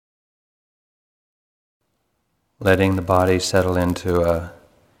letting the body settle into a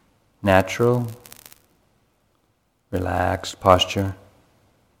natural, relaxed posture.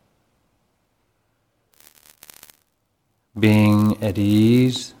 Being at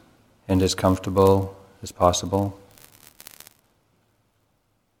ease and as comfortable as possible.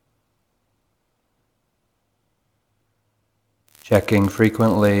 Checking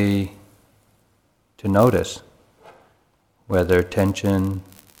frequently to notice whether tension,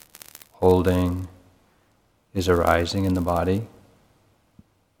 holding is arising in the body,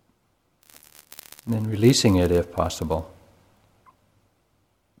 and then releasing it if possible.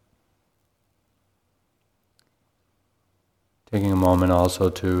 Taking a moment also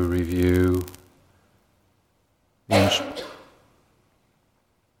to review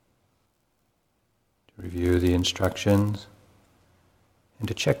the instructions and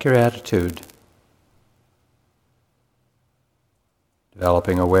to check your attitude.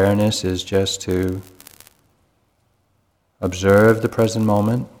 Developing awareness is just to observe the present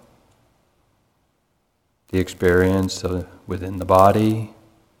moment, the experience within the body,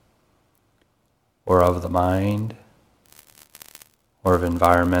 or of the mind, or of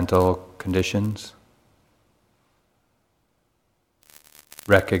environmental conditions.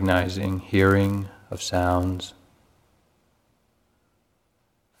 Recognizing hearing of sounds,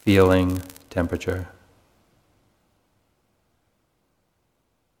 feeling temperature.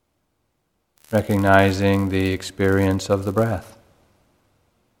 Recognizing the experience of the breath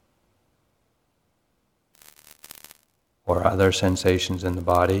or other sensations in the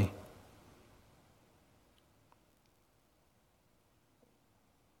body.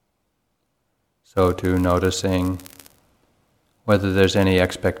 So to noticing whether there's any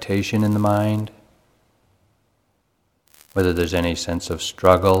expectation in the mind, whether there's any sense of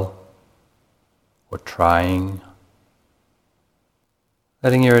struggle or trying.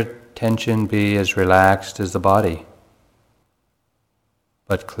 Letting your attention be as relaxed as the body,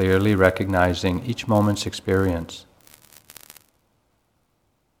 but clearly recognizing each moment's experience.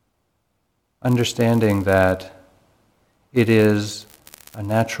 Understanding that it is a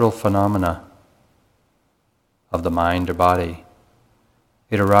natural phenomena of the mind or body.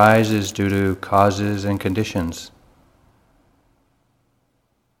 It arises due to causes and conditions.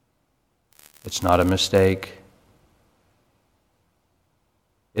 It's not a mistake.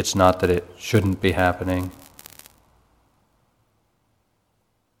 It's not that it shouldn't be happening.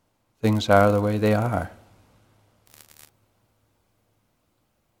 Things are the way they are.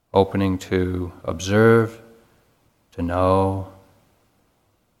 Opening to observe, to know,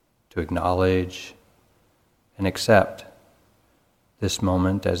 to acknowledge, and accept this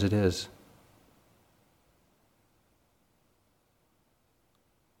moment as it is.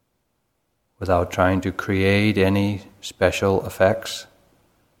 Without trying to create any special effects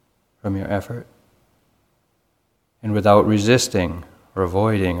from your effort, and without resisting or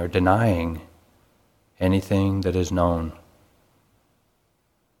avoiding or denying anything that is known.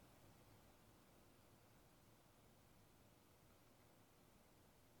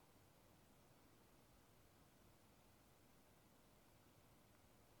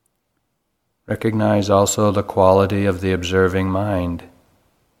 Recognize also the quality of the observing mind.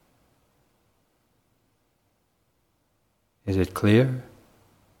 Is it clear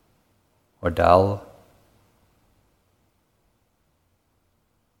or dull?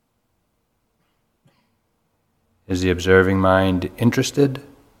 Is the observing mind interested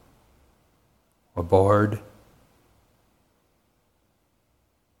or bored?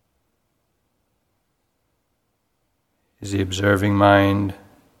 Is the observing mind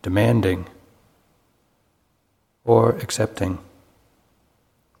demanding or accepting?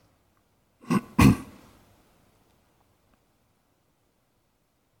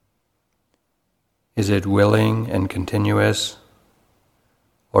 Is it willing and continuous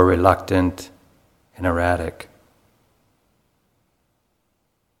or reluctant and erratic?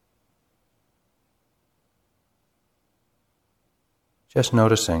 Just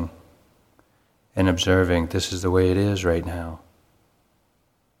noticing and observing this is the way it is right now.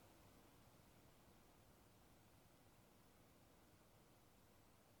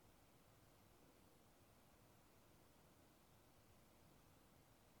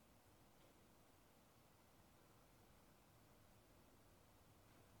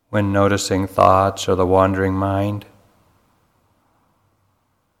 When noticing thoughts or the wandering mind,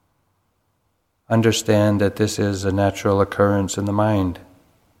 understand that this is a natural occurrence in the mind,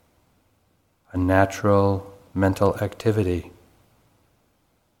 a natural mental activity.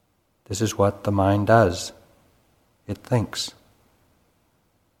 This is what the mind does. It thinks.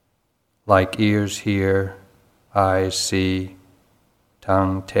 Like ears hear, eyes see,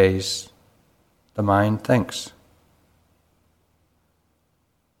 tongue tastes, the mind thinks.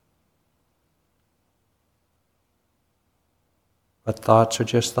 But thoughts are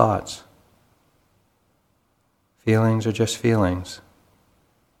just thoughts. Feelings are just feelings.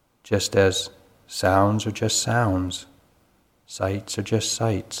 Just as sounds are just sounds. Sights are just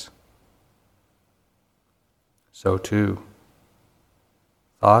sights. So too,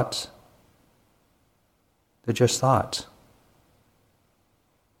 thoughts, they're just thoughts.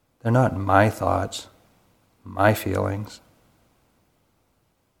 They're not my thoughts, my feelings.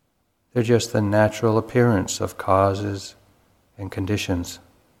 They're just the natural appearance of causes and conditions.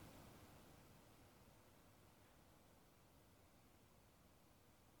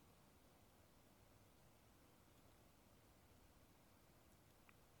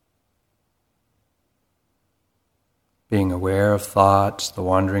 Being aware of thoughts, the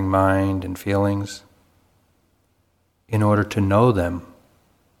wandering mind and feelings, in order to know them,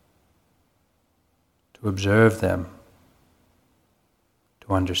 to observe them,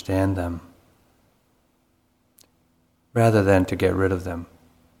 to understand them, rather than to get rid of them.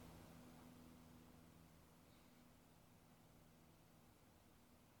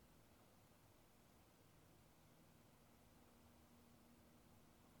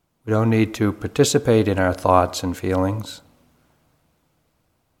 We don't need to participate in our thoughts and feelings.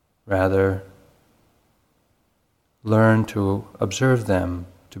 Rather, learn to observe them,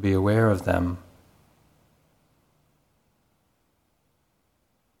 to be aware of them.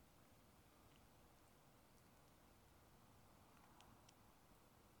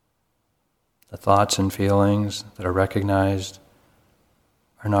 The thoughts and feelings that are recognized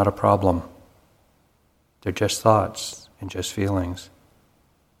are not a problem. They're just thoughts and just feelings.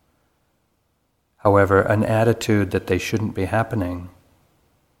 However, an attitude that they shouldn't be happening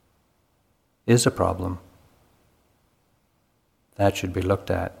is a problem. That should be looked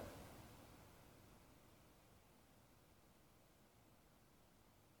at.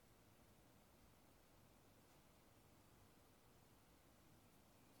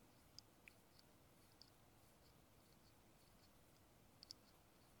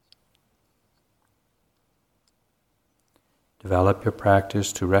 Develop your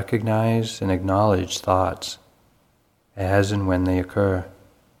practice to recognize and acknowledge thoughts as and when they occur,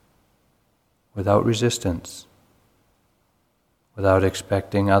 without resistance, without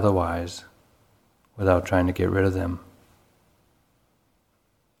expecting otherwise, without trying to get rid of them.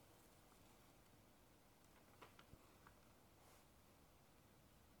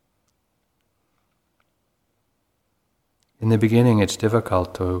 In the beginning, it's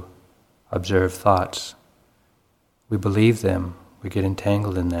difficult to observe thoughts. We believe them, we get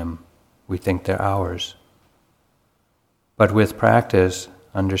entangled in them, we think they're ours. But with practice,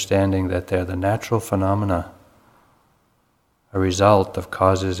 understanding that they're the natural phenomena, a result of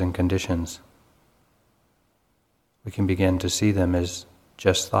causes and conditions, we can begin to see them as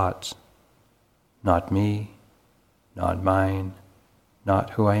just thoughts. Not me, not mine,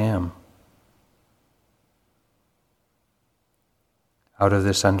 not who I am. Out of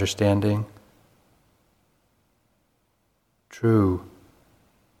this understanding, true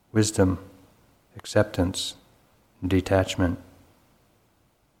wisdom, acceptance, and detachment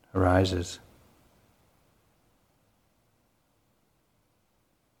arises.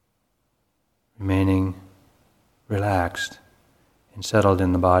 Remaining relaxed and settled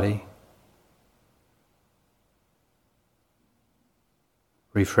in the body,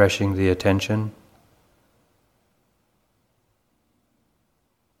 refreshing the attention,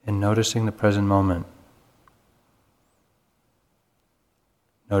 and noticing the present moment.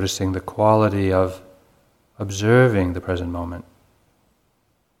 Noticing the quality of observing the present moment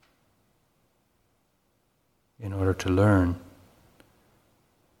in order to learn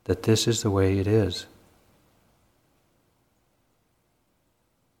that this is the way it is.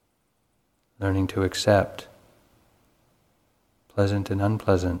 Learning to accept pleasant and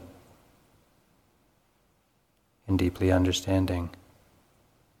unpleasant, and deeply understanding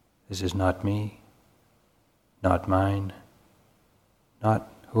this is not me, not mine, not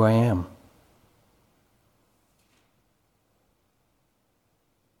who I am.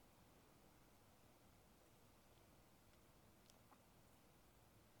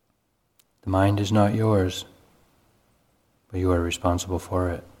 The mind is not yours, but you are responsible for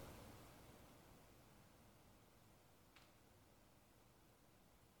it.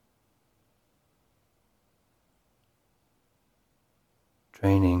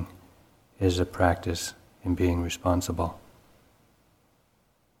 Training is a practice in being responsible.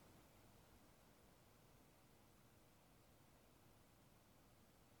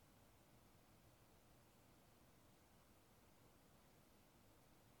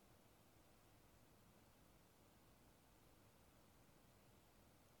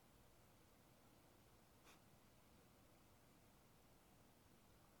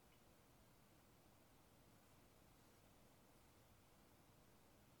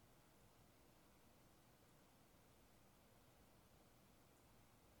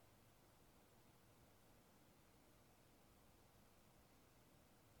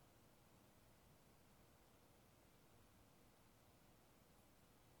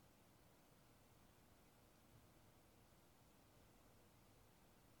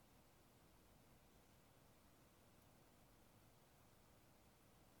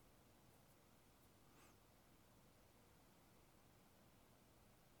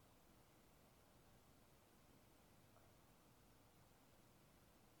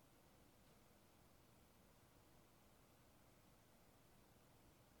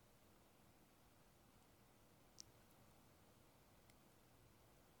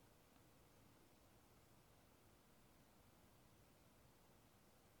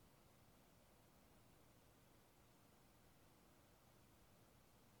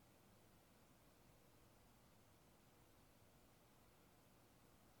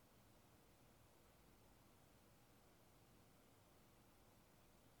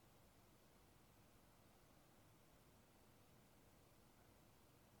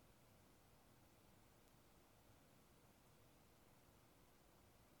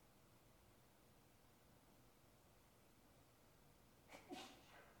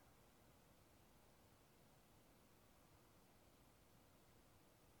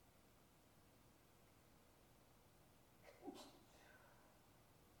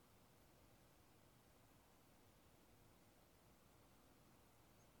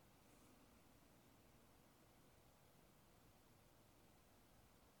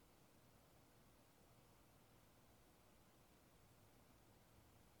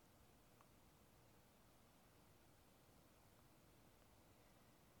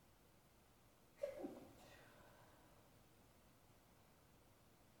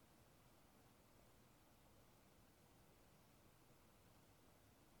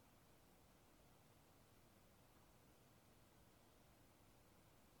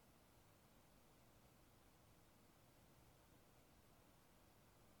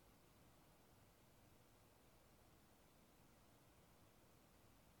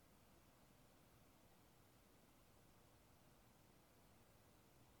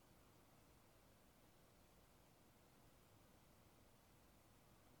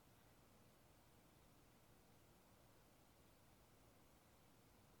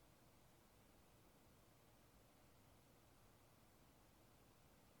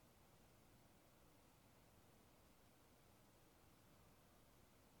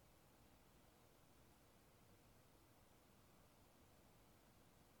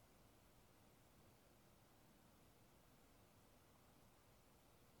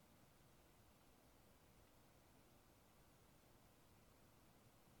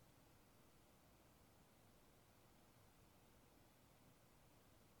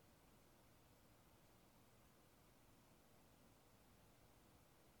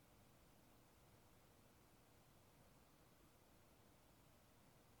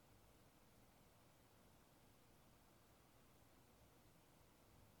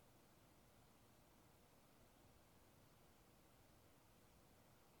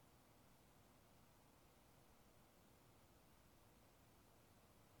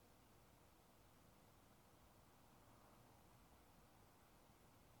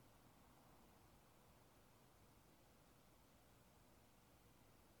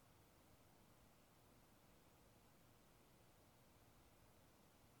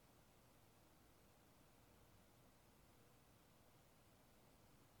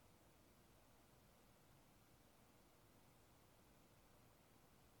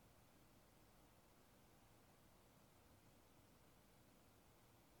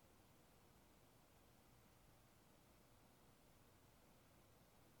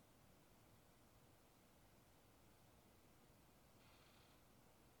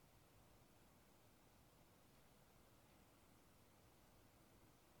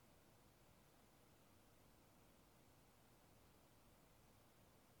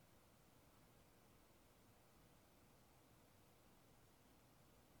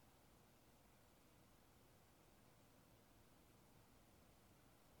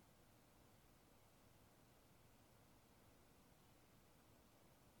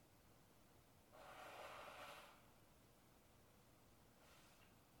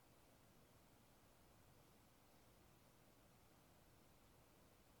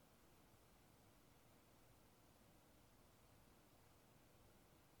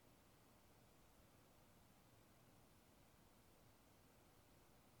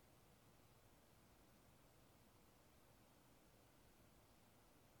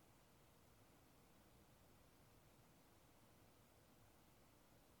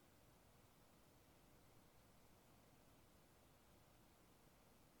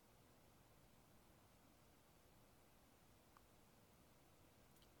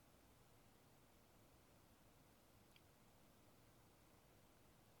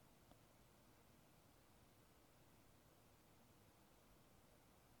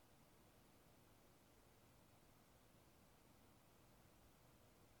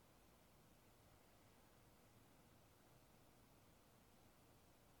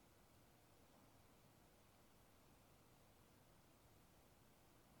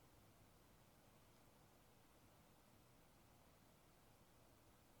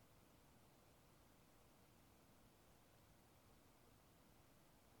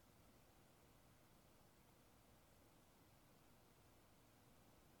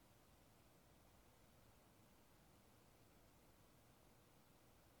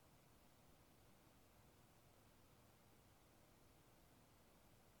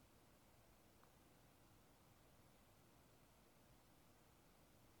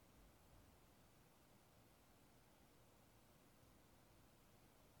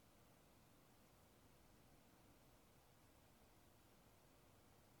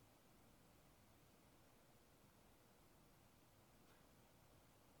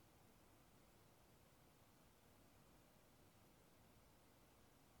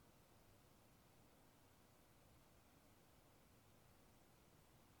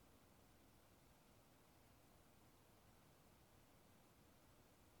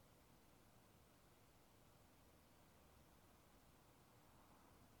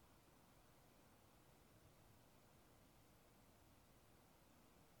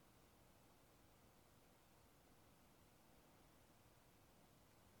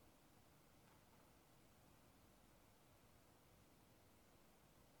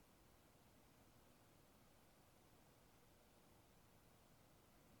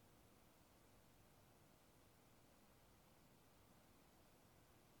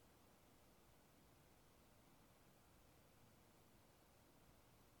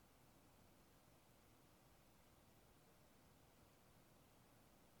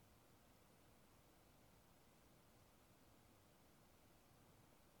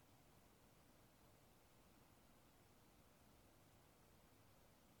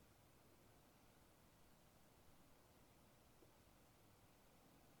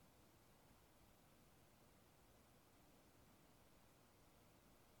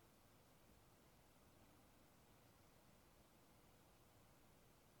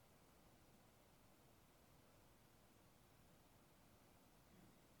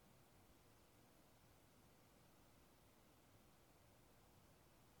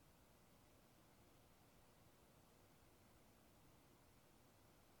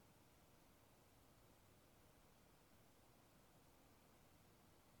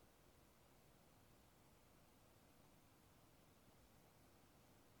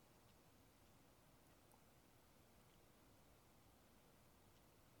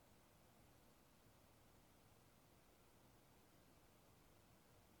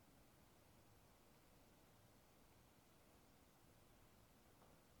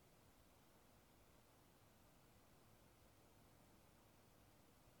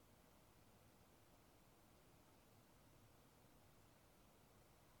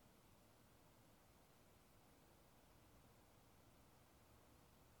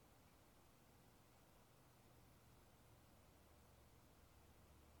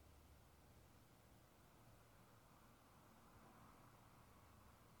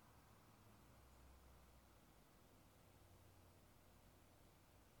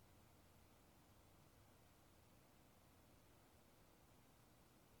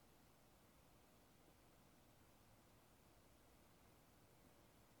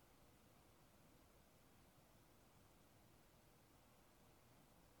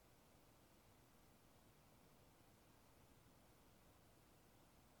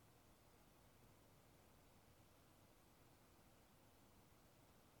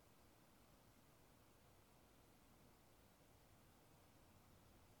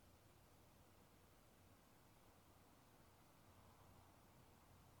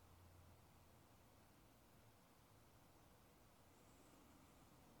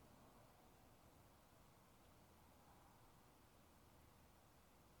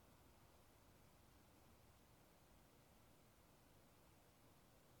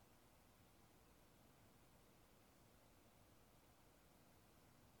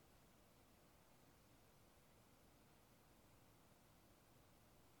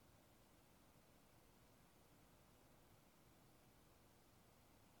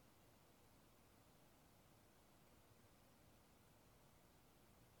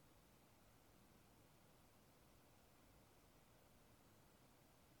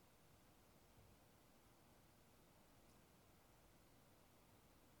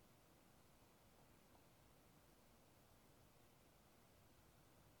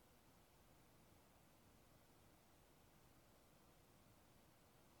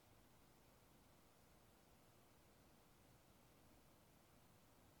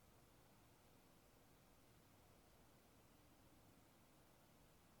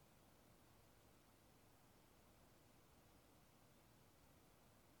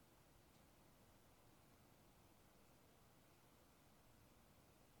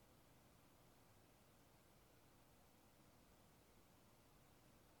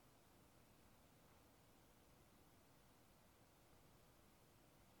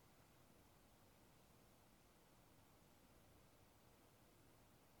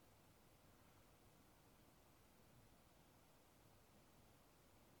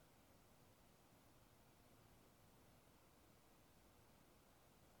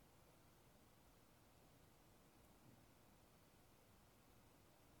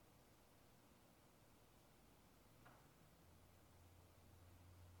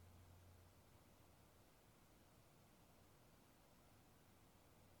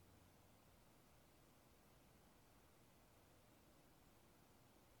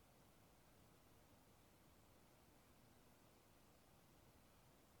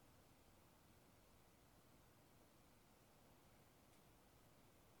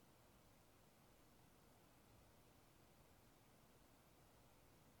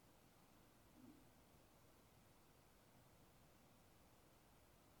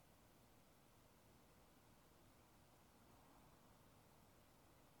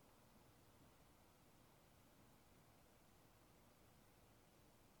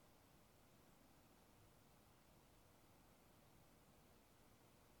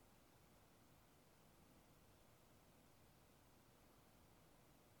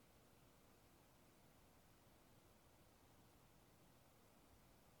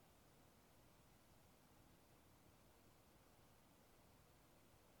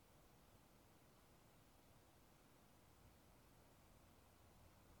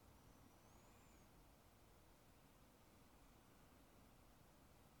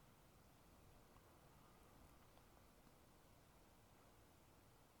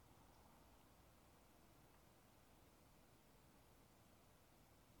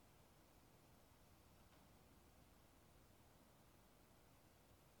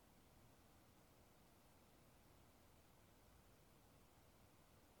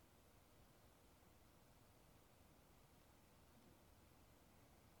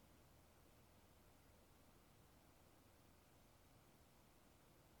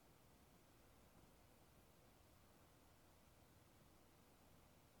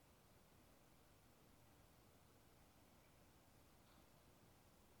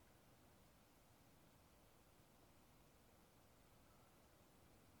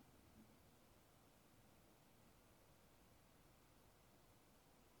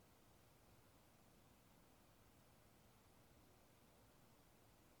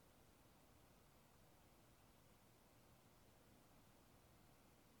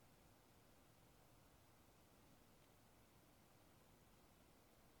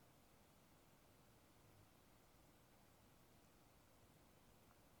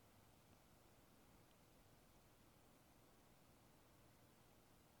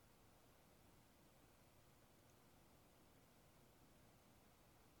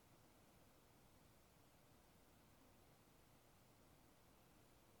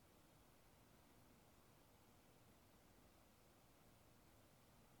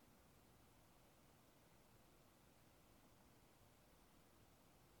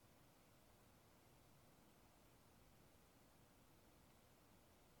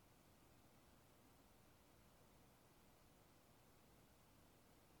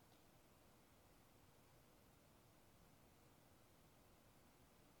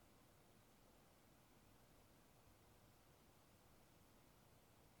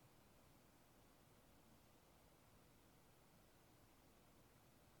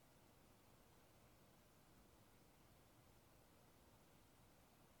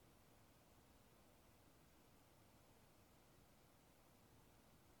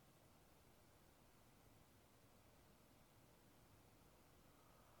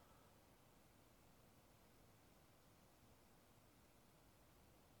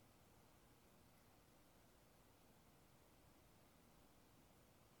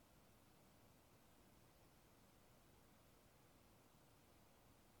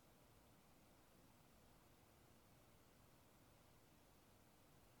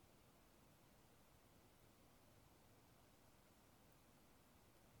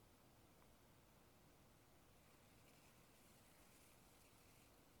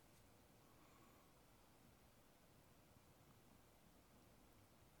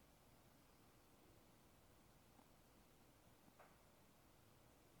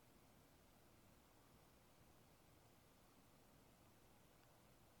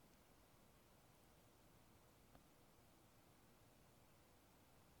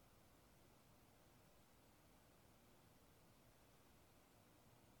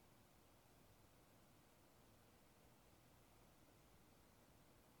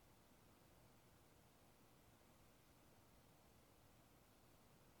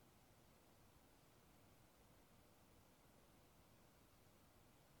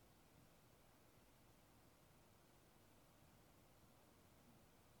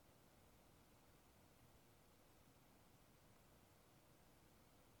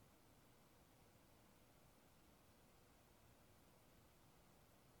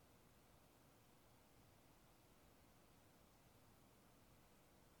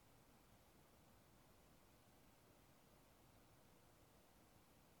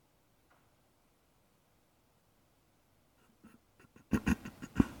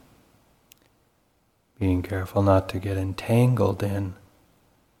 being careful not to get entangled in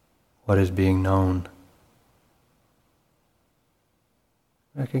what is being known.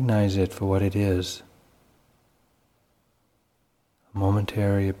 Recognize it for what it is, a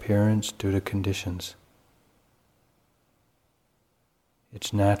momentary appearance due to conditions.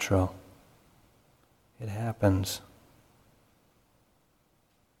 It's natural. It happens.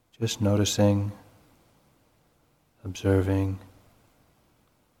 Just noticing, observing,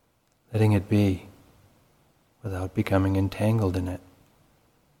 letting it be without becoming entangled in it.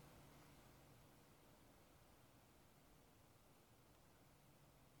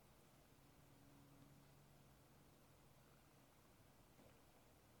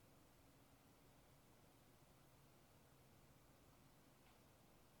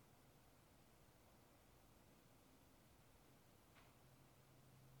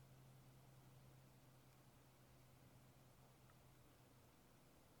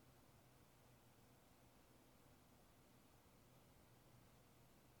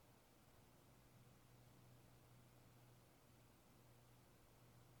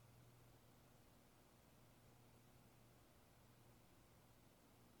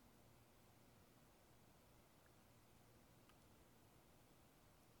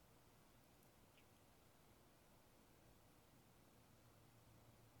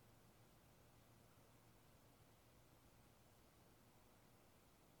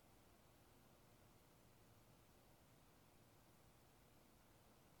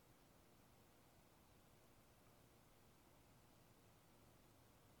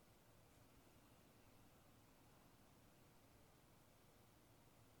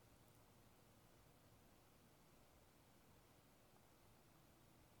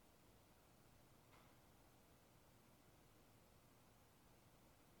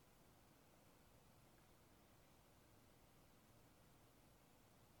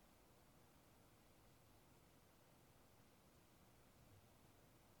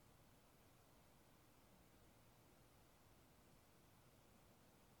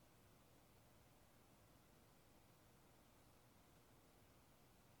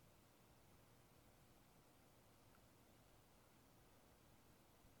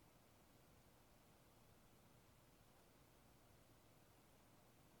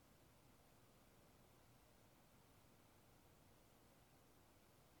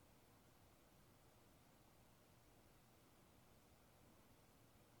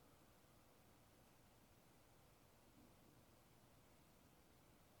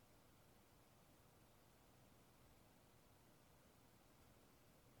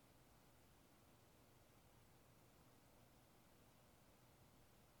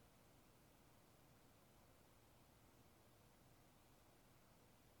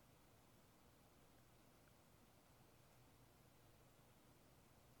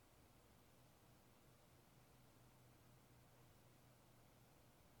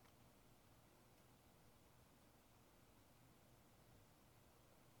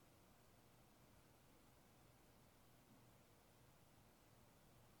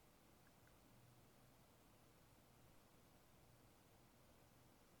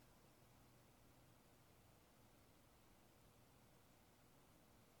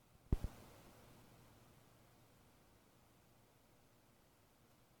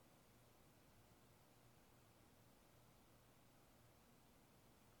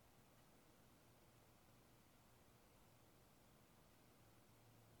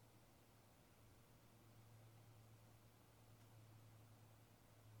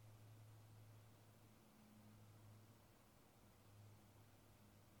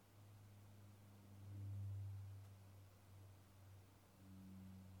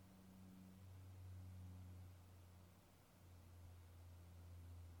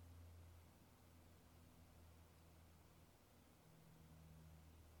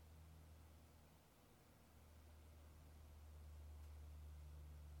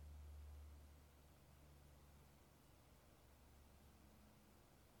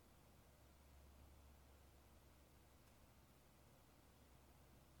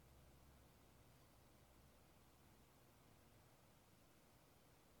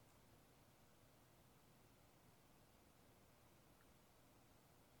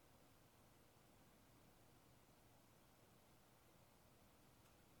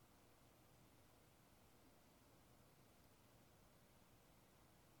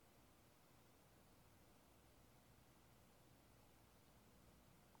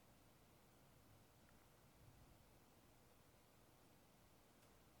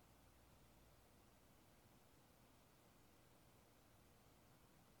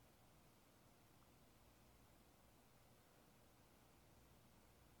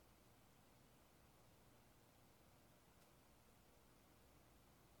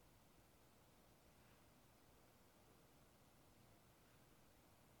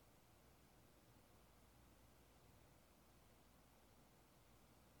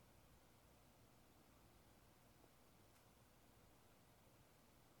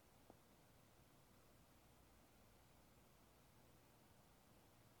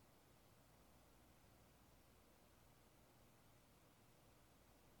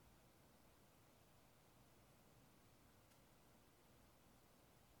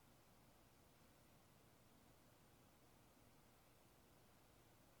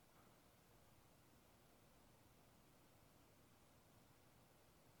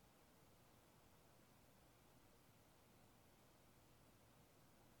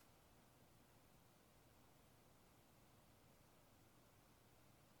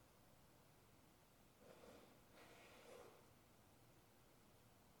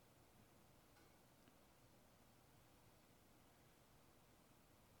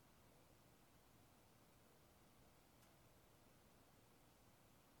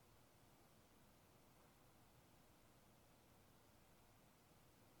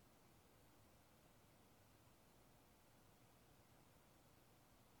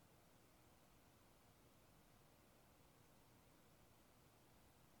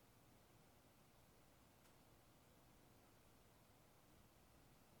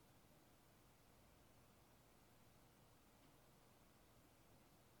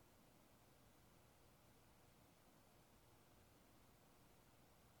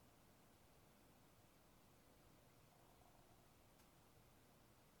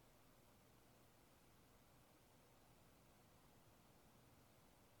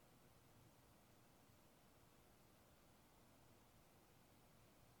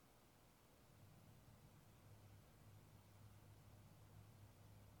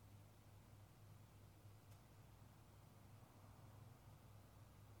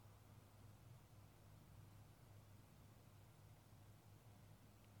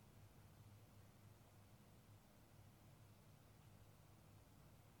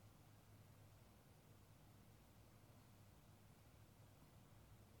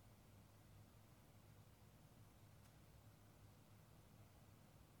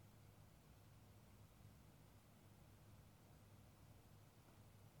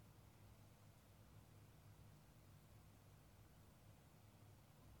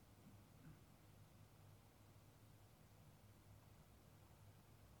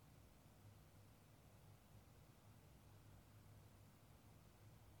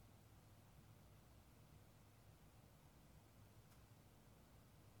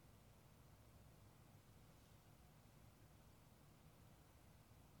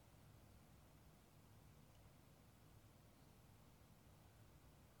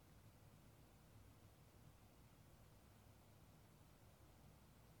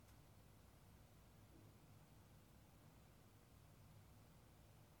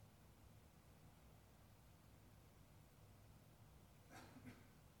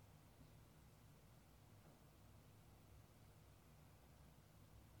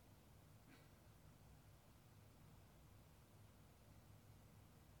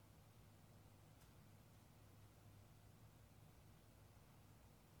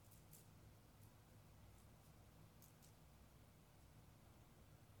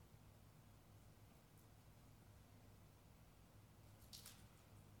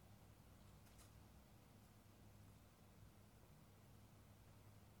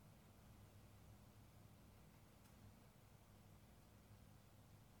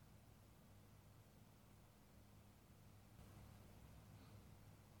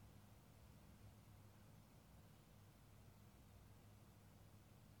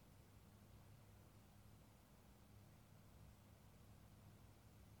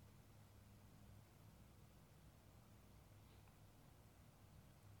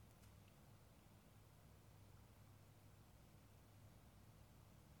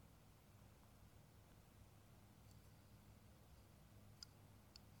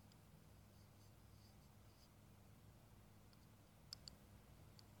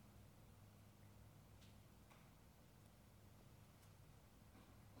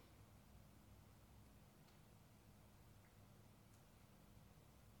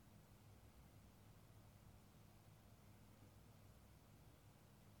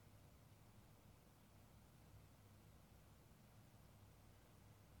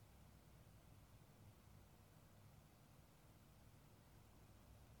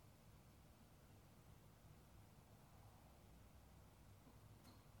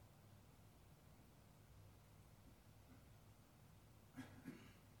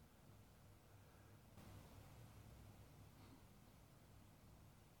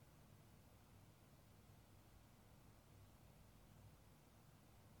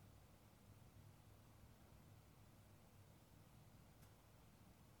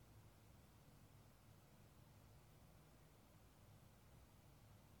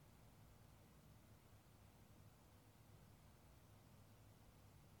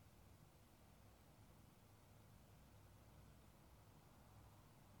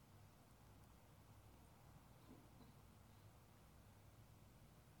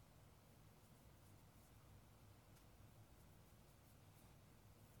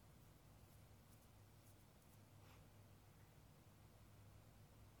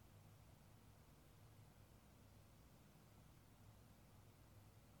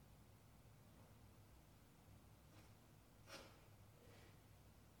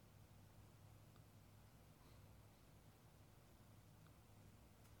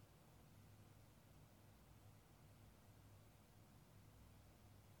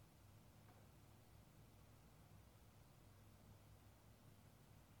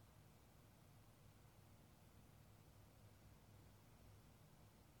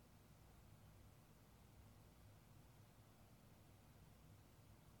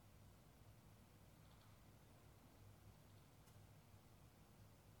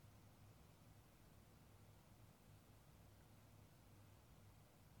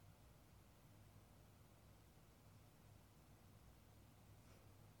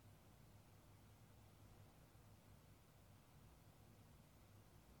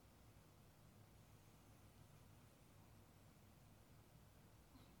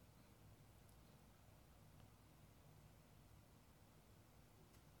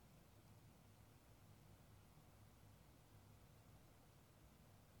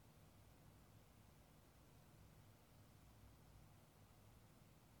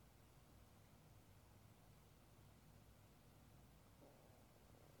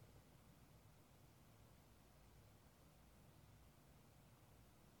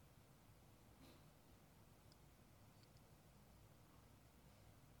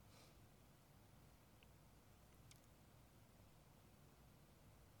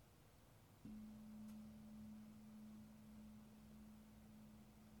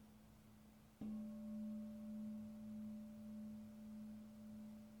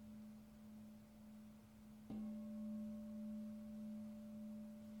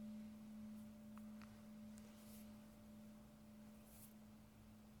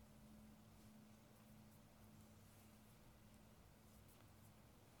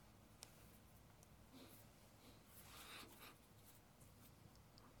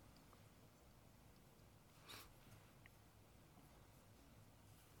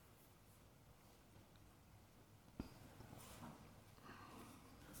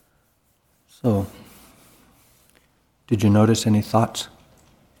 So, did you notice any thoughts?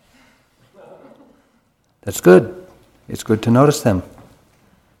 That's good. It's good to notice them.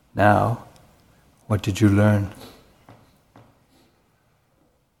 Now, what did you learn?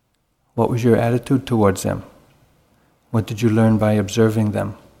 What was your attitude towards them? What did you learn by observing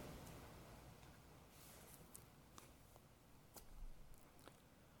them?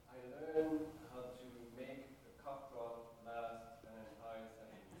 I learned how to make the cup drop last an entire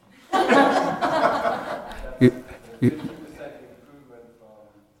session. You, 50% improvement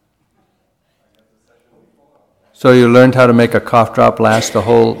from, I guess, the session before. so you learned how to make a cough drop last a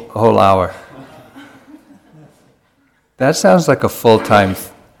whole hour. That sounds like a full-time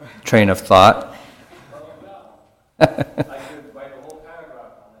train of thought. I could write a whole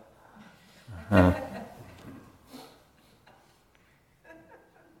paragraph on it.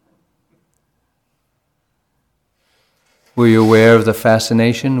 Were you aware of the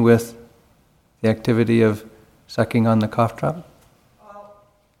fascination with the activity of sucking on the cough drop? 2/3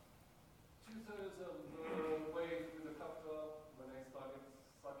 of the way through the cup drop, when I started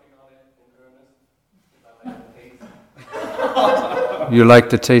sucking on it in earnest, I liked the taste. You liked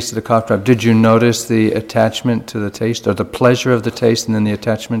the taste of the cough drop. Did you notice the attachment to the taste, or the pleasure of the taste and then the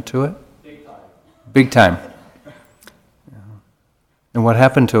attachment to it? Big time. Big time. And what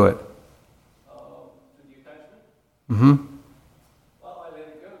happened to it? To the attachment? Mm-hmm. Well, I let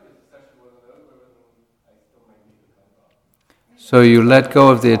it go because the session wasn't over and I still might need to come back. So you let go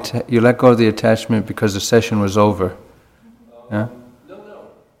of the attachment because the session was over. Yeah? No.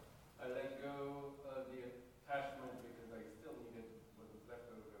 I let go of the attachment because I still needed what was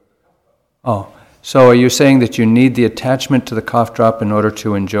left over of the cup drop. Oh, so are you saying that you need the attachment to the cough drop in order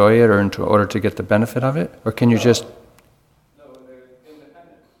to enjoy it or in order to get the benefit of it? Or can you just... No, they're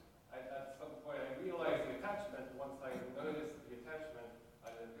independent. At some point I realized the attachment. Once I noticed the attachment, I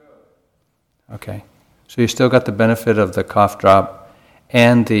let go of it. Okay. So you still got the benefit of the cough drop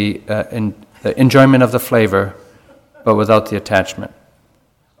and the enjoyment of the flavor, but without the attachment.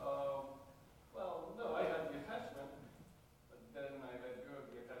 Well, no, I had the attachment, but then I let go of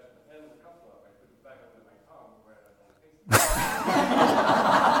the attachment and the cup drop. I put it back under my tongue where I don't taste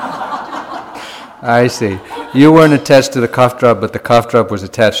it. I see. You weren't attached to the cough drop, but the cough drop was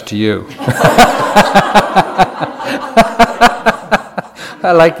attached to you.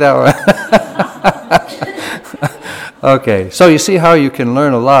 I like that one. Okay, so you see how you can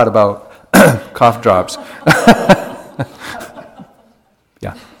learn a lot about cough drops.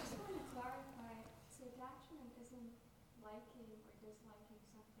 Yeah. just want to clarify, so attachment isn't liking or disliking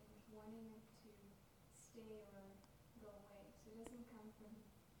something, it's wanting it to stay or go away. So it doesn't come from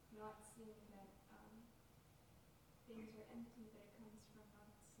not seeing that things are empty, but it comes from not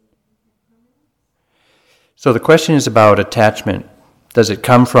seeing impermanence. So the question is about attachment. Does it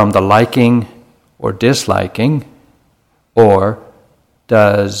come from the liking or disliking, or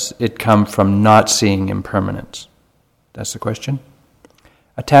does it come from not seeing impermanence? That's the question.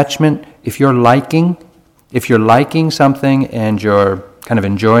 Attachment, if you're liking something and you're kind of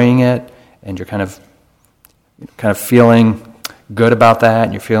enjoying it and you're kind of feeling good about that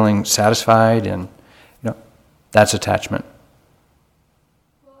and you're feeling satisfied, and that's attachment.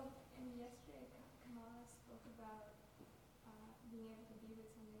 Well, and yesterday Kamala spoke about being able to be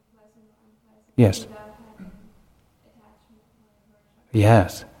with something pleasant or unpleasant Yes. without having attachment or aversion.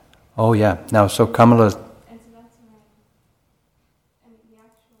 Yes. Oh yeah. Now so Kamala, And so that's when the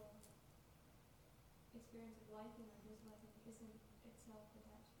actual experience of liking or disliking isn't itself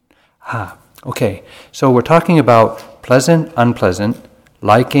attachment. okay. So we're talking about pleasant, unpleasant,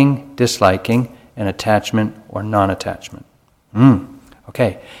 liking, disliking, and attachment or non-attachment.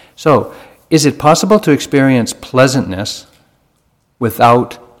 Okay. So is it possible to experience pleasantness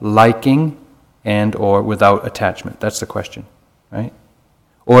without liking and or without attachment? That's the question, right?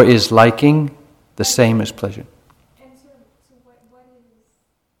 Or is liking the same as pleasure? And so what is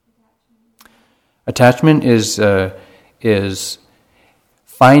Attachment attachment? is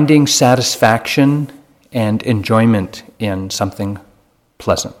finding satisfaction and enjoyment in something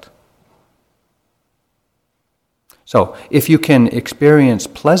pleasant. So, if you can experience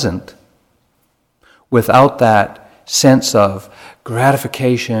pleasant without that sense of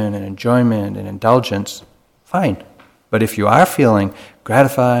gratification and enjoyment and indulgence, fine. But if you are feeling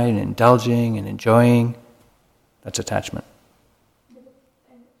gratified and indulging and enjoying, that's attachment. And the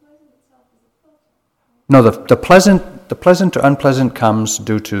pleasant itself is a filter. No, the pleasant or unpleasant comes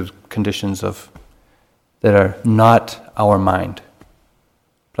due to conditions that are not our mind.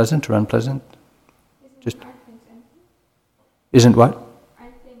 Pleasant or unpleasant? Aren't things empty? Isn't what?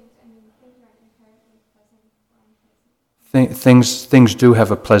 Aren't things, things aren't inherently pleasant or unpleasant. Things do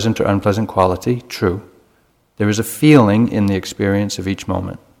have a pleasant or unpleasant quality, true. There is a feeling in the experience of each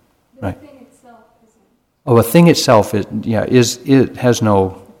moment. The thing itself isn't. Oh, a thing itself, it has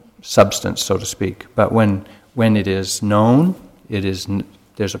no substance, so to speak. But when it is known,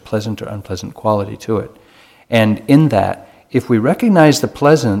 there's a pleasant or unpleasant quality to it. And in that, if we recognize the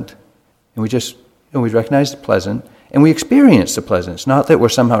pleasant, and we recognize the pleasant, and we experience the pleasant. It's not that we're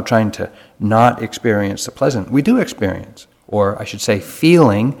somehow trying to not experience the pleasant. We do experience, or I should say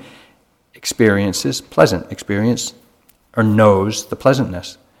feeling experiences pleasant, experience or knows the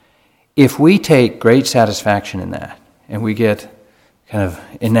pleasantness. If we take great satisfaction in that, and we get kind of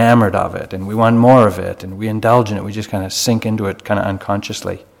enamored of it, and we want more of it, and we indulge in it, we just kind of sink into it kind of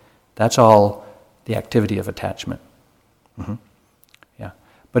unconsciously, that's all the activity of attachment. Mm-hmm. Yeah.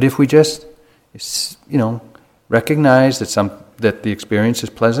 But if we just, recognize that the experience is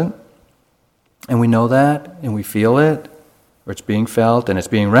pleasant, and we know that, and we feel it, or it's being felt, and it's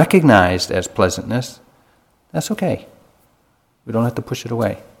being recognized as pleasantness, that's okay. We don't have to push it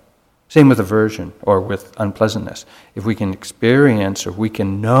away. Same with aversion or with unpleasantness. If we can experience or we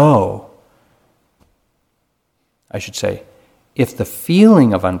can know, I should say, if the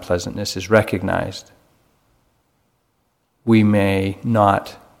feeling of unpleasantness is recognized, we may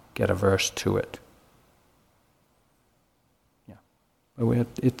not get averse to it.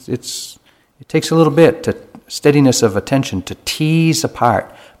 It takes a little bit to steadiness of attention to tease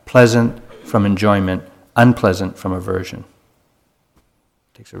apart pleasant from enjoyment, unpleasant from aversion.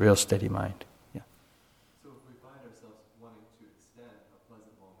 It takes a real steady mind. Yeah. So if we find ourselves wanting to extend a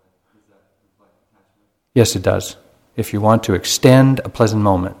pleasant moment, does that reflect attachment? Yes, it does. If you want to extend a pleasant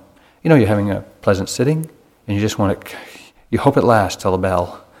moment, you're having a pleasant sitting, and you just want to, you hope it lasts till the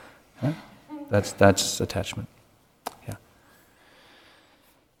bell. Huh? That's attachment.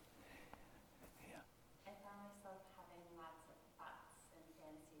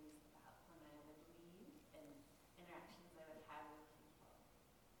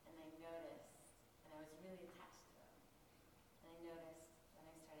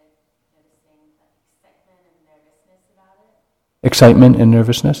 Excitement and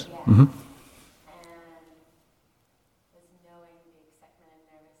nervousness? Yeah. Mm-hmm. And was knowing the excitement and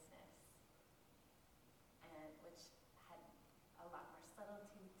nervousness, and which had a lot more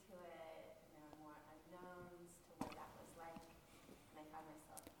subtlety to it, and there were more unknowns to what that was like. And I found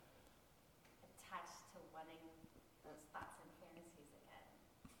myself attached to wanting those thoughts and fantasies again,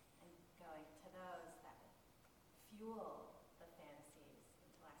 and going to those that fuel the fantasies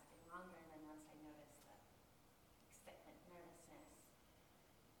into lasting longer. And then once I noticed that excitement, nervousness,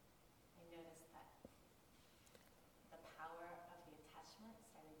 I noticed that the power of the attachment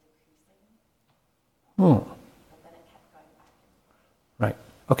started decreasing. But then it kept going back. Right.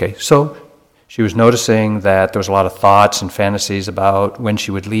 Okay, so she was noticing that there was a lot of thoughts and fantasies about when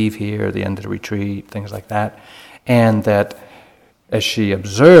she would leave here, the end of the retreat, things like that. And that as she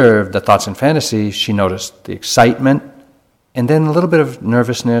observed the thoughts and fantasies, she noticed the excitement and then a little bit of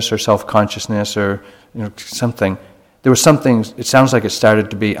nervousness or self-consciousness or something. There was something, it sounds like it started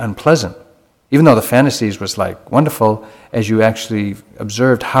to be unpleasant. Even though the fantasies was like wonderful, as you actually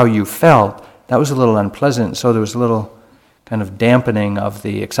observed how you felt, that was a little unpleasant. So there was a little kind of dampening of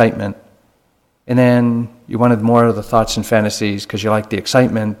the excitement. And then you wanted more of the thoughts and fantasies because you liked the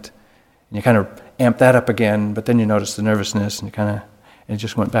excitement, and you kind of amped that up again, but then you noticed the nervousness, and and it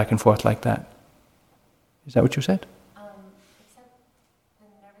just went back and forth like that. Is that what you said? Except the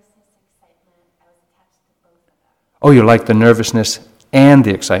nervousness, excitement, I was attached to both of them. Oh, you liked the nervousness and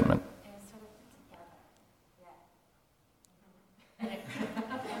the excitement. It was sort of together, yeah. And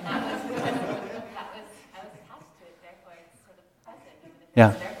that was I was attached to it, therefore it's sort of present, even if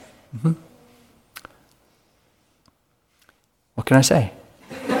Yeah. it's nervousness. Mm-hmm. What can I say?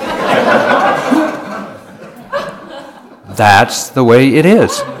 That's the way it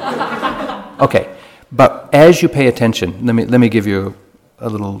is. Okay, but as you pay attention, let me give you a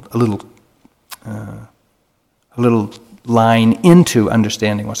little line into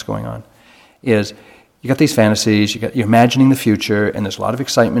understanding what's going on. Is you got these fantasies, you're imagining the future, and there's a lot of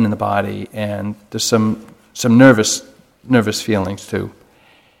excitement in the body, and there's some nervous feelings too.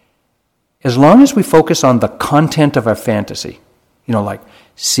 As long as we focus on the content of our fantasy, like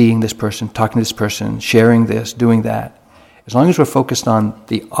seeing this person, talking to this person, sharing this, doing that, as long as we're focused on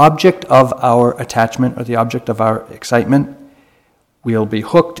the object of our attachment or the object of our excitement, we'll be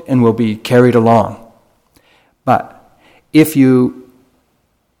hooked and we'll be carried along. But if you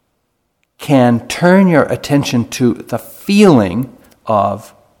can turn your attention to the feeling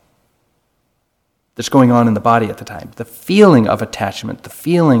of that's going on in the body at the time, the feeling of attachment, the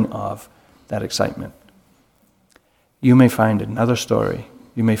feeling of that excitement, you may find another story.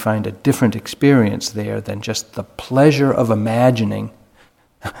 You may find a different experience there than just the pleasure of imagining,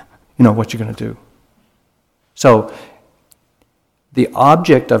 what you're going to do. So, the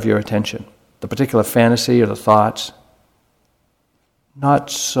object of your attention, the particular fantasy or the thoughts,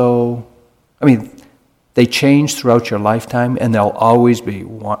 they change throughout your lifetime, and they'll always be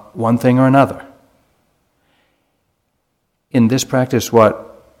one thing or another. In this practice,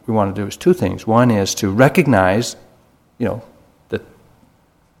 what we want to do is two things. One is to recognize, that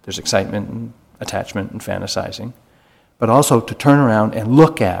there's excitement and attachment and fantasizing, but also to turn around and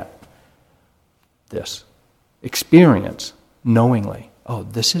look at this experience knowingly. Oh,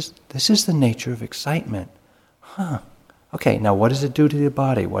 this is the nature of excitement. Huh. Okay, now what does it do to your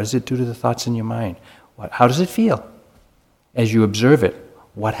body? What does it do to the thoughts in your mind? How does it feel? As you observe it,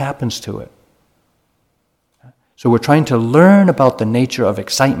 what happens to it? So we're trying to learn about the nature of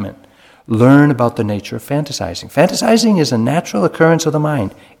excitement, learn about the nature of fantasizing. Fantasizing is a natural occurrence of the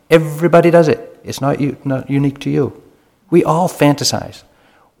mind. Everybody does it. It's not unique to you. We all fantasize.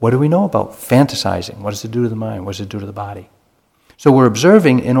 What do we know about fantasizing? What does it do to the mind? What does it do to the body? So we're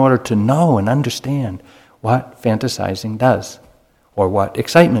observing in order to know and understand what fantasizing does, or what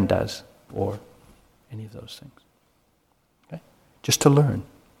excitement does, or any of those things. Okay? Just to learn.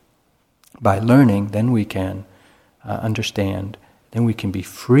 By learning, then we can understand, then we can be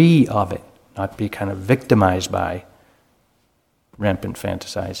free of it, not be kind of victimized by rampant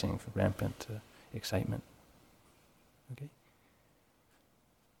fantasizing, rampant excitement. Okay?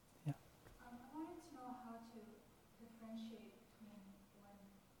 Yeah. I wanted to know how to differentiate between when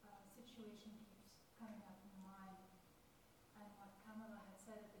a situation keeps coming up in the mind and what Kamala had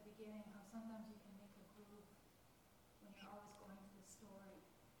said at the beginning, how sometimes you can make a groove when you're always going to the story.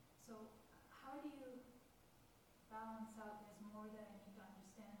 So how do you balance out there's more that I need to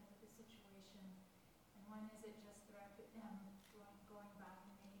understand with the situation, and when is it just going back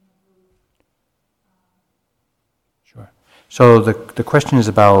and making a groove? Sure. So the question is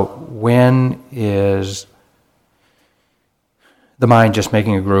about when is the mind just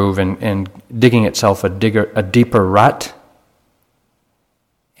making a groove and digging itself a deeper rut,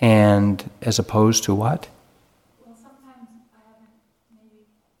 and as opposed to what? Well, sometimes I haven't maybe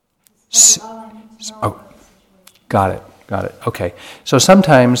discovered all I need to know about the situation. Got it. Okay. So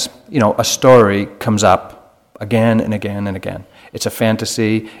sometimes, a story comes up again and again and again. It's a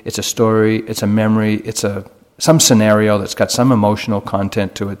fantasy, it's a story, it's a memory, it's some scenario that's got some emotional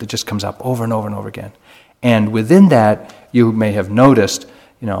content to it that just comes up over and over and over again. And within that, you may have noticed,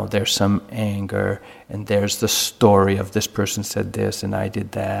 there's some anger, and there's the story of this person said this and I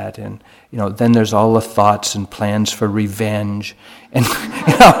did that, and then there's all the thoughts and plans for revenge, and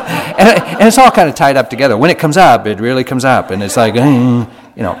and it's all kind of tied up together. When it comes up, it really comes up, and it's like,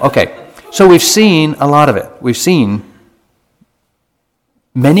 okay. So we've seen a lot of it. We've seen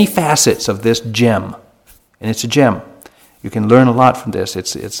many facets of this gem, and it's a gem. You can learn a lot from this.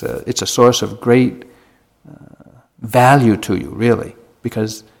 It's a source of great value to you, really,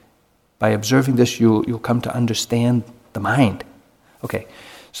 because by observing this, you'll come to understand the mind. Okay,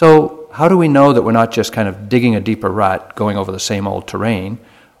 so how do we know that we're not just kind of digging a deeper rut, going over the same old terrain,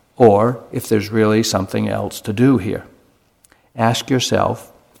 or if there's really something else to do here? Ask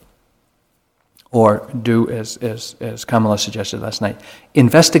yourself, or do as Kamala suggested last night,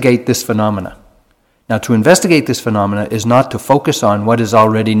 investigate this phenomena. Now, to investigate this phenomena is not to focus on what is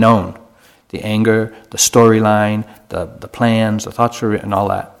already known, the anger, the storyline, the plans, the thoughts for and all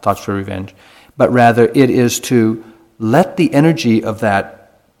that, thoughts for revenge, but rather it is to let the energy of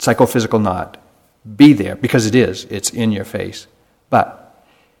that psychophysical knot be there, because it's in your face. But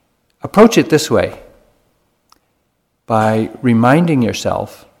approach it this way, by reminding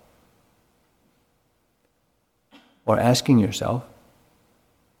yourself or asking yourself,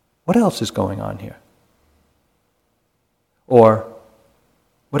 what else is going on here? Or,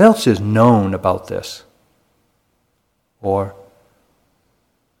 what else is known about this? Or,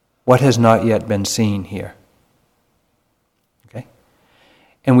 what has not yet been seen here? Okay?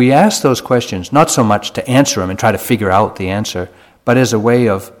 And we ask those questions not so much to answer them and try to figure out the answer, but as a way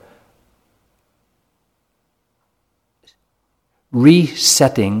of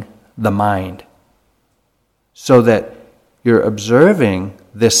resetting the mind so that you're observing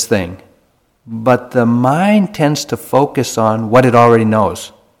this thing, but the mind tends to focus on what it already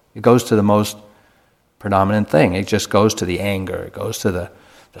knows. It goes to the most predominant thing. It just goes to the anger. It goes to the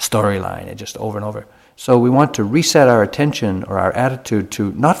storyline. It just over and over. So we want to reset our attention or our attitude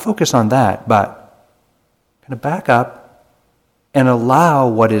to not focus on that, but kind of back up and allow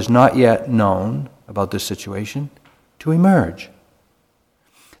what is not yet known about this situation to emerge.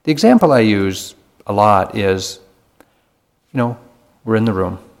 The example I use a lot is we're in the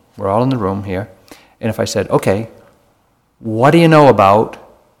room. We're all in the room here. And if I said, okay, what do you know about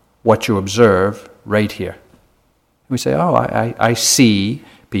what you observe right here? We say, oh, I see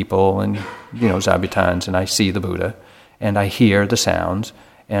people and, Zabutans, and I see the Buddha, and I hear the sounds,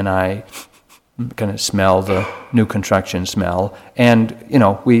 and I kind of smell the new construction smell, and,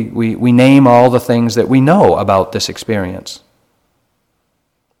 we name all the things that we know about this experience.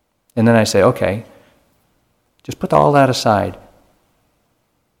 And then I say, okay, just put all that aside.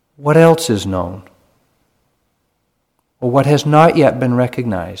 What else is known? Or what has not yet been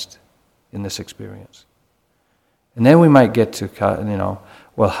recognized in this experience? And then we might get to,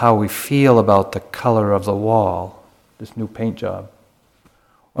 how we feel about the color of the wall, this new paint job.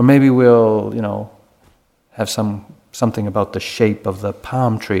 Or maybe we'll, have something about the shape of the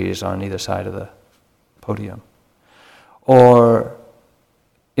palm trees on either side of the podium. Or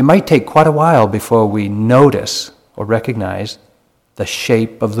it might take quite a while before we notice or recognize the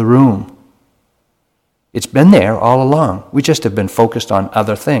shape of the room. It's been there all along. We just have been focused on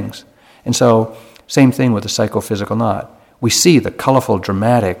other things. And so, same thing with the psychophysical knot. We see the colorful,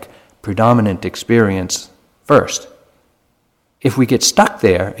 dramatic, predominant experience first. If we get stuck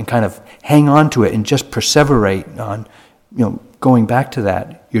there and kind of hang on to it and just perseverate on, going back to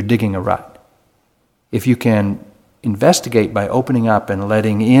that, you're digging a rut. If you can investigate by opening up and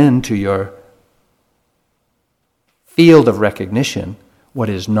letting into your field of recognition what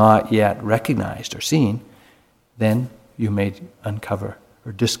is not yet recognized or seen, then you may uncover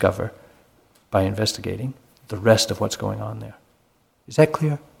or discover by investigating the rest of what's going on there. Is that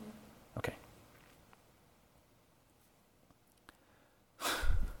clear? Okay.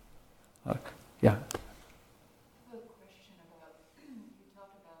 Yeah. I have a question about, you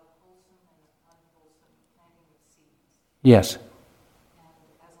talked about wholesome and unwholesome planting of seeds. Yes. And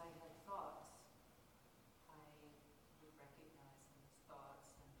as I had thoughts, I would recognize them as thoughts,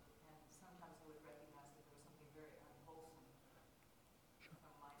 and sometimes I would recognize that there was something very unwholesome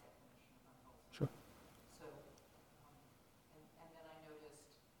from my definition of unwholesome. Sure. So, and then I noticed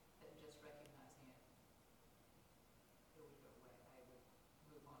that just recognizing it would go away. I would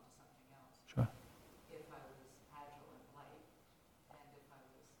move on to something else. Sure. If I was agile and light, and if I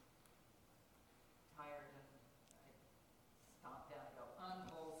was tired and I stomp down and go,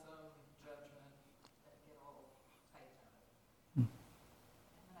 unwholesome judgment, and get all tight on it. And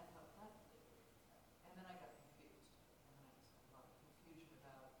then I thought, and then I got confused. And then I just had a lot of confusion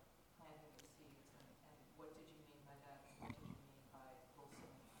about planting of seeds, and what did you mean by that, and what did you mean by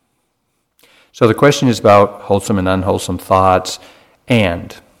wholesome and unwholesome? So the question is about wholesome and unwholesome thoughts,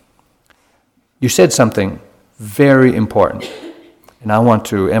 and you said something very important, and I want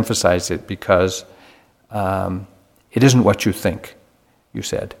to emphasize it because it isn't what you think, you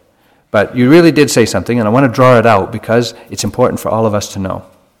said. But you really did say something, and I want to draw it out because it's important for all of us to know.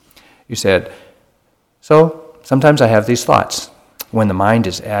 You said, so sometimes I have these thoughts when the mind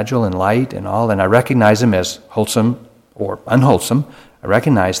is agile and light and all, and I recognize them as wholesome or unwholesome. I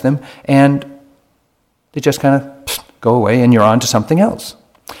recognize them, and they just kind of go away, and you're on to something else.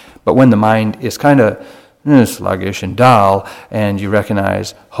 But when the mind is kind of sluggish and dull, and you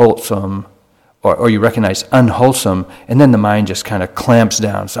recognize wholesome, or you recognize unwholesome, and then the mind just kind of clamps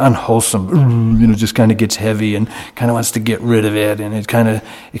down. It's unwholesome, just kind of gets heavy and kind of wants to get rid of it, and it kind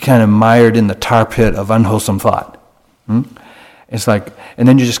of mired in the tar pit of unwholesome thought. It's like, and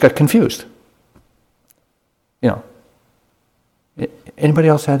then you just got confused. Anybody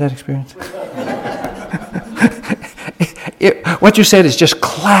else had that experience? What you said is just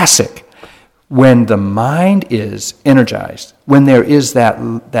classic. When the mind is energized, when there is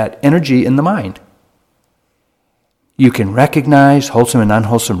that energy in the mind, you can recognize wholesome and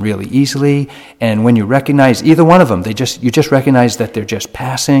unwholesome really easily. And when you recognize either one of them, you just recognize that they're just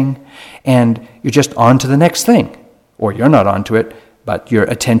passing, and you're just on to the next thing. Or you're not onto it, but your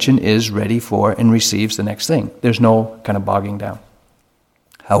attention is ready for and receives the next thing. There's no kind of bogging down.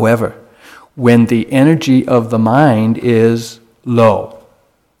 However, when the energy of the mind is low,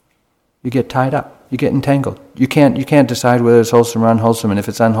 you get tied up. You get entangled. You can't decide whether it's wholesome or unwholesome, and if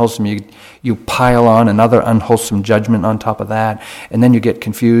it's unwholesome, you pile on another unwholesome judgment on top of that, and then you get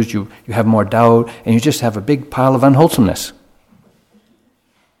confused, you have more doubt, and you just have a big pile of unwholesomeness.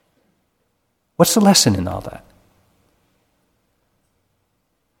 What's the lesson in all that?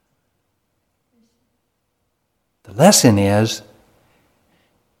 The lesson is,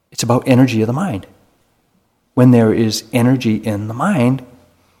 it's about energy of the mind. When there is energy in the mind,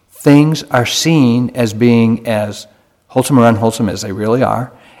 things are seen as being as wholesome or unwholesome as they really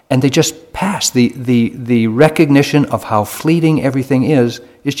are, and they just pass. The recognition of how fleeting everything is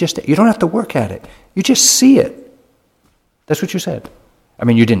just, you don't have to work at it. You just see it. That's what you said. I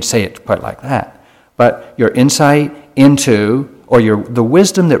mean, you didn't say it quite like that, but your insight into, or the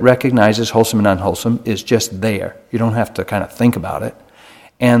wisdom that recognizes wholesome and unwholesome is just there. You don't have to kind of think about it.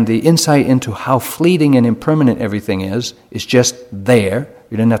 And the insight into how fleeting and impermanent everything is just there.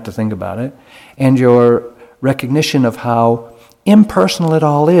 You didn't have to think about it. And your recognition of how impersonal it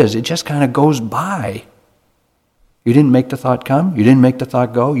all is, it just kind of goes by. You didn't make the thought come. You didn't make the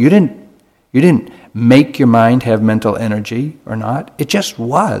thought go. You didn't make your mind have mental energy or not. It just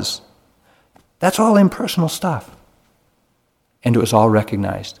was. That's all impersonal stuff. And it was all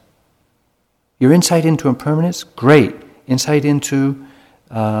recognized. Your insight into impermanence, great. Insight into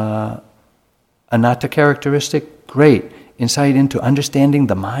anatta characteristic, great. Insight into understanding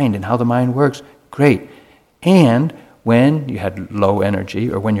the mind and how the mind works, great. And when you had low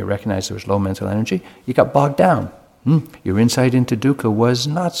energy, or when you recognized there was low mental energy, you got bogged down. Your insight into dukkha was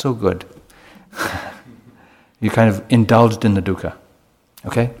not so good. You kind of indulged in the dukkha.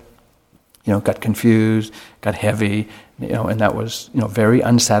 Okay? Got confused, got heavy, and that was, very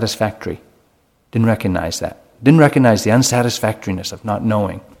unsatisfactory. Didn't recognize that. Didn't recognize the unsatisfactoriness of not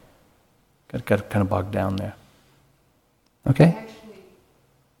knowing. Got kind of bogged down there. Okay? I actually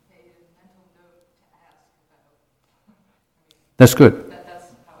made a mental note to ask about. That's good. That's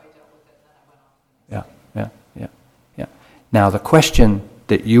how I dealt with it, and then I went on to the next thing. Yeah. Now the question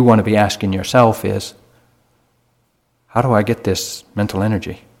that you want to be asking yourself is, how do I get this mental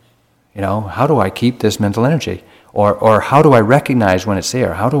energy? How do I keep this mental energy? Or how do I recognize when it's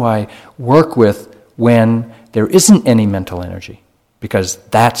there? How do I work with when there isn't any mental energy? Because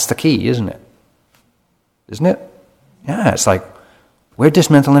that's the key, isn't it? Isn't it? Yeah, it's like, where'd this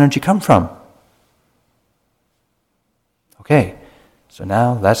mental energy come from? Okay, so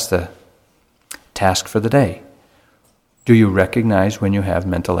now that's the task for the day. Do you recognize when you have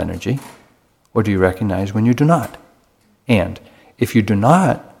mental energy? Or do you recognize when you do not? And if you do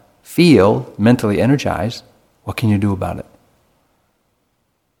not feel mentally energized, what can you do about it?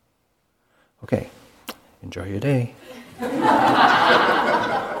 Okay, enjoy your day.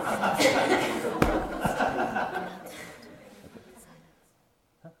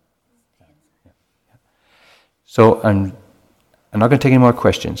 So I'm not going to take any more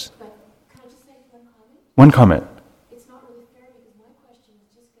questions. But can I just say one comment? One comment. It's not really fair because my question is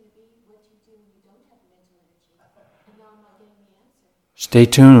just going to be what you do when you don't have mental energy. And now I'm not getting the answer. Stay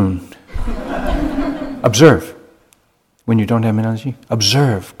tuned. Observe. When you don't have mental energy,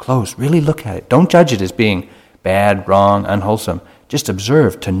 observe, close, really look at it. Don't judge it as being bad, wrong, unwholesome. Just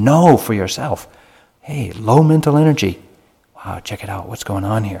observe to know for yourself. Hey, low mental energy. Wow, check it out. What's going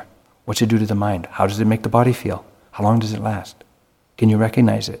on here? What's it do to the mind? How does it make the body feel? How long does it last? Can you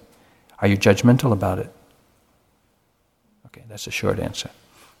recognize it? Are you judgmental about it? Okay, that's a short answer.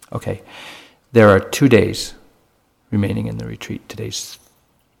 Okay, there are 2 days remaining in the retreat. Today's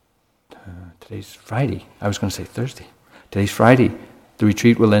Friday. I was going to say Thursday. Today's Friday. The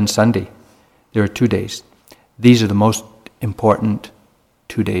retreat will end Sunday. There are 2 days. These are the most important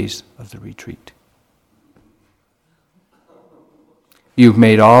 2 days of the retreat. You've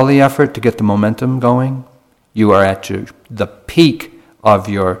made all the effort to get the momentum going. You are at the peak of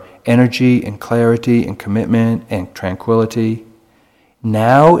your energy and clarity and commitment and tranquility.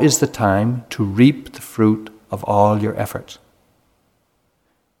 Now is the time to reap the fruit of all your efforts.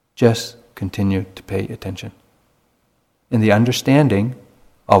 Just continue to pay attention. And the understanding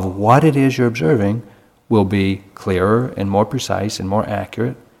of what it is you're observing will be clearer and more precise and more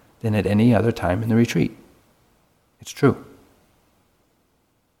accurate than at any other time in the retreat. It's true.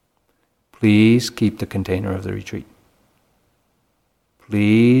 Please keep the container of the retreat.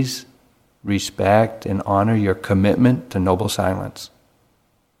 Please respect and honor your commitment to noble silence.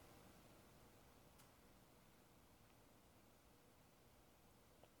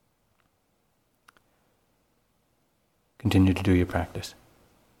 Continue to do your practice.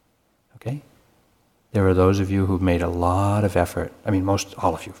 Okay? There are those of you who've made a lot of effort. I mean,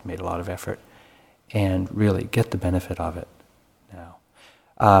 all of you have made a lot of effort. And really get the benefit of it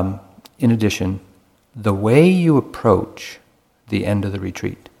now. In addition, the way you approach the end of the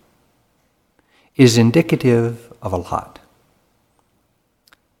retreat is indicative of a lot.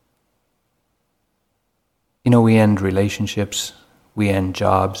 We end relationships, we end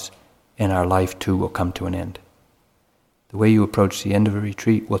jobs, and our life too will come to an end. The way you approach the end of a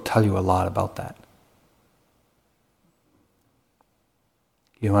retreat will tell you a lot about that.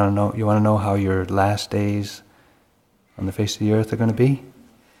 You want to know how your last days on the face of the earth are going to be?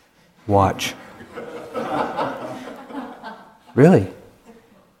 Watch. Really.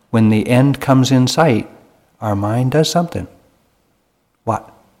 When the end comes in sight, our mind does something.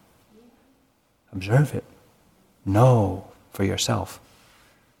 What? Observe it. Know. for yourself.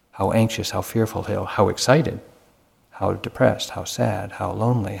 How anxious, how fearful, how excited, how depressed, how sad, how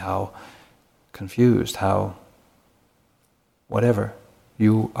lonely, how confused, how whatever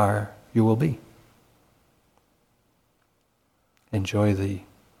you are, you will be. Enjoy the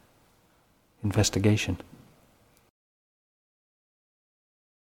investigation.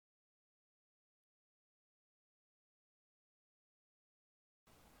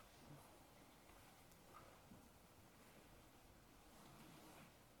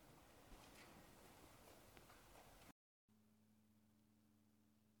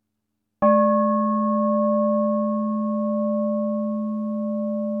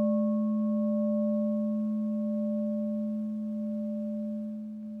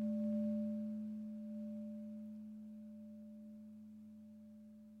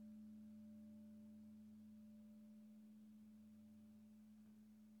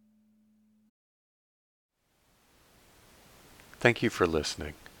 Thank you for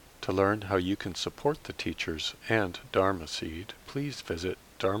listening. To learn how you can support the teachers and Dharma Seed, please visit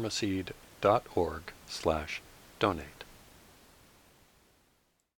dharmaseed.org/donate.